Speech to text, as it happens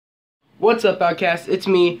What's up, Outcast? It's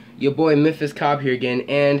me, your boy Memphis Cobb here again,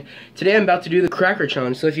 and today I'm about to do the Cracker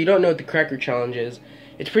Challenge. So if you don't know what the Cracker Challenge is,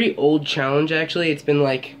 it's a pretty old challenge actually. It's been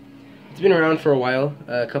around for a while,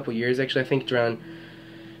 a couple years actually. I think it's around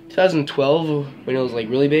 2012 when it was like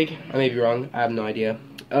really big. I may be wrong, I have no idea.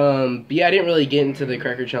 But yeah, I didn't really get into the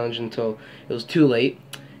Cracker Challenge until it was too late,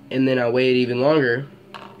 and then I waited even longer,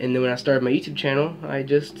 and then when I started my YouTube channel, I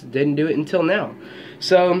just didn't do it until now.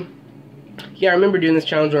 So yeah, I remember doing this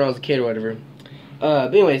challenge when I was a kid or whatever.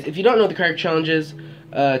 But anyways, if you don't know what the Cracker Challenge is,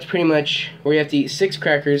 it's pretty much where you have to eat 6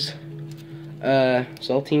 crackers,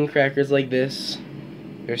 saltine crackers like this.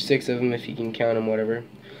 There's 6 of them if you can count them, whatever.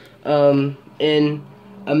 In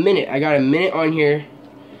a minute. I got a minute on here.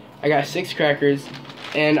 I got 6 crackers,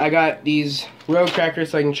 and I got these rogue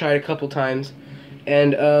crackers so I can try it a couple times.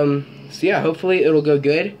 And so yeah, hopefully it'll go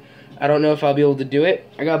good. I don't know if I'll be able to do it.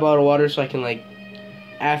 I got a bottle of water so I can, like,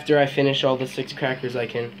 after I finish all the 6 crackers, I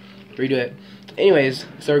can redo it. Anyways,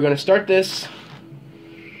 so we're gonna start this,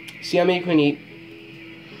 see how many you can eat,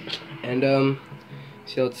 and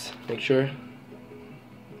see, let's make sure.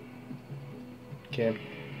 Okay.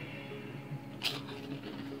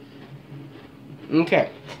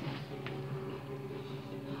 Okay.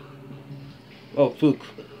 Oh, Fook.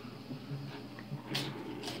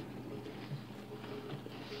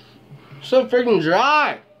 So freaking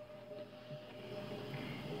dry.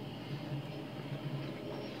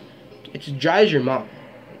 It's as dry as your mom.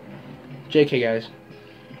 JK, guys.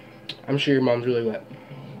 I'm sure your mom's really wet.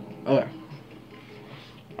 Okay.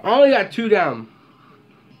 I only got 2 down.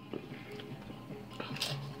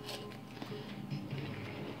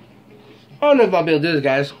 I don't know if I'll be able to do this,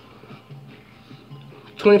 guys.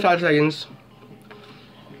 25 seconds.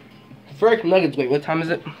 Frick nuggets. Wait, what time is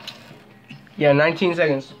it? Yeah, 19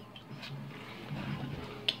 seconds.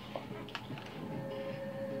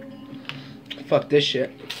 Fuck this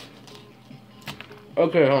shit.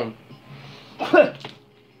 Okay, home.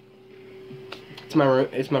 It's my room.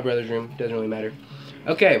 It's my brother's room. Doesn't really matter.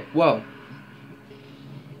 Okay, well,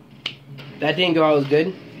 that didn't go out as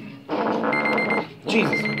good.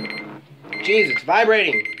 Jesus,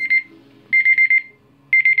 vibrating.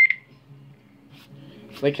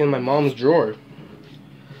 It's like in my mom's drawer.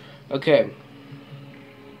 Okay,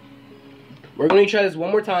 we're gonna try this one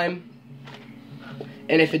more time,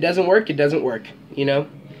 and if it doesn't work, it doesn't work. You know.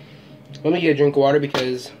 Let me get a drink of water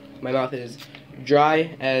because my mouth is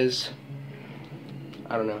dry as,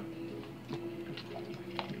 I don't know.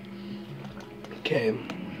 Okay.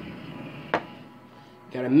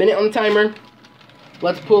 Got a minute on the timer.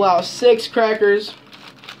 Let's pull out 6 crackers.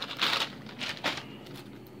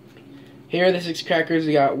 Here are the 6 crackers.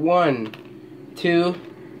 We got 1, 2,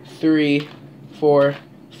 3, 4,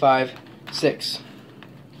 5, 6.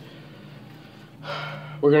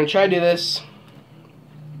 We're going to try to do this.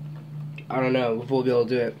 I don't know if we'll be able to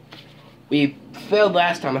do it. We failed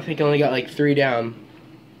last time. I think I only got like 3 down.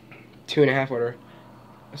 2.5 order.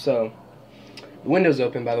 So, the window's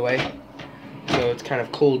open, by the way. So it's kind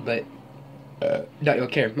of cold, but don't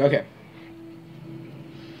care. Okay.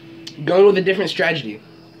 Going with a different strategy.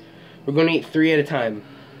 We're going to eat 3 at a time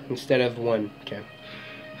instead of 1. Okay.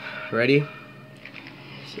 Ready?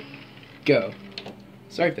 Go.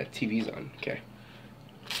 Sorry if that TV's on. Okay.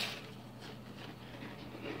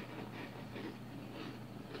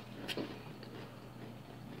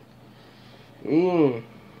 Mmm.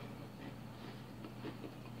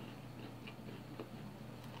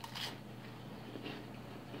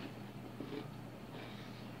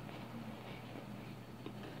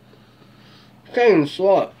 Okay, and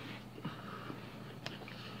slow up.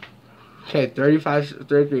 Okay, 35,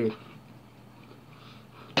 33.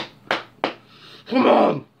 Come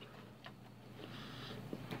on!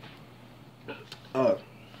 Oh.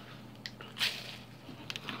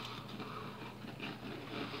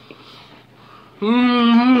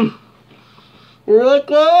 We're really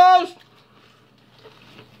close!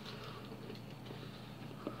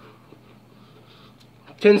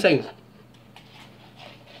 Ten seconds.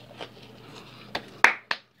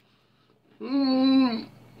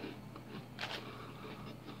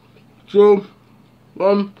 2,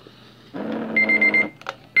 1.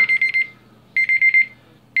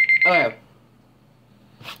 Okay.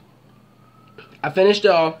 I finished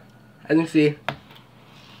it all, as you can see.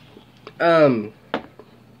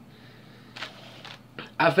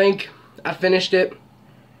 I think I finished it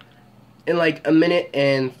in like a minute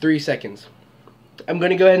and 3 seconds. I'm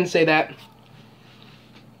gonna go ahead and say that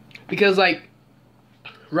because, like,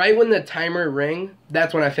 right when the timer rang,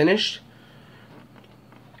 that's when I finished.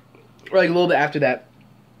 Or like a little bit after that.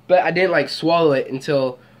 But I didn't like swallow it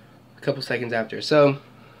until a couple seconds after. So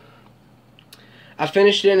I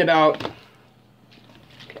finished it in about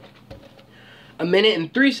 1 minute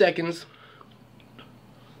and 3 seconds.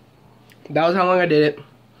 That was how long I did it.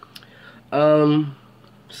 So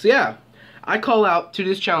yeah, I call out to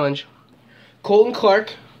this challenge Colton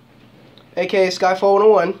Clark, aka Skyfall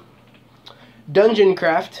 101, Dungeon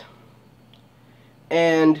Craft,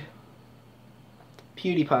 and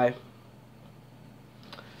PewDiePie.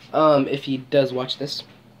 If he does watch this.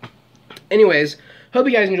 Anyways, hope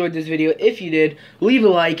you guys enjoyed this video. If you did, leave a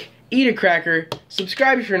like, eat a cracker,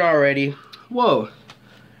 subscribe if you're not already. Whoa.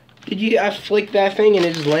 I flicked that thing and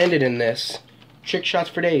it just landed in this. Trick shots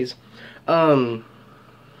for days.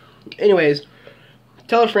 Anyways,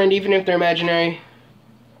 tell a friend even if they're imaginary.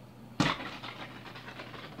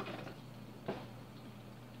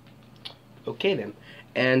 Okay then.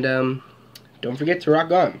 And don't forget to rock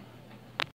on.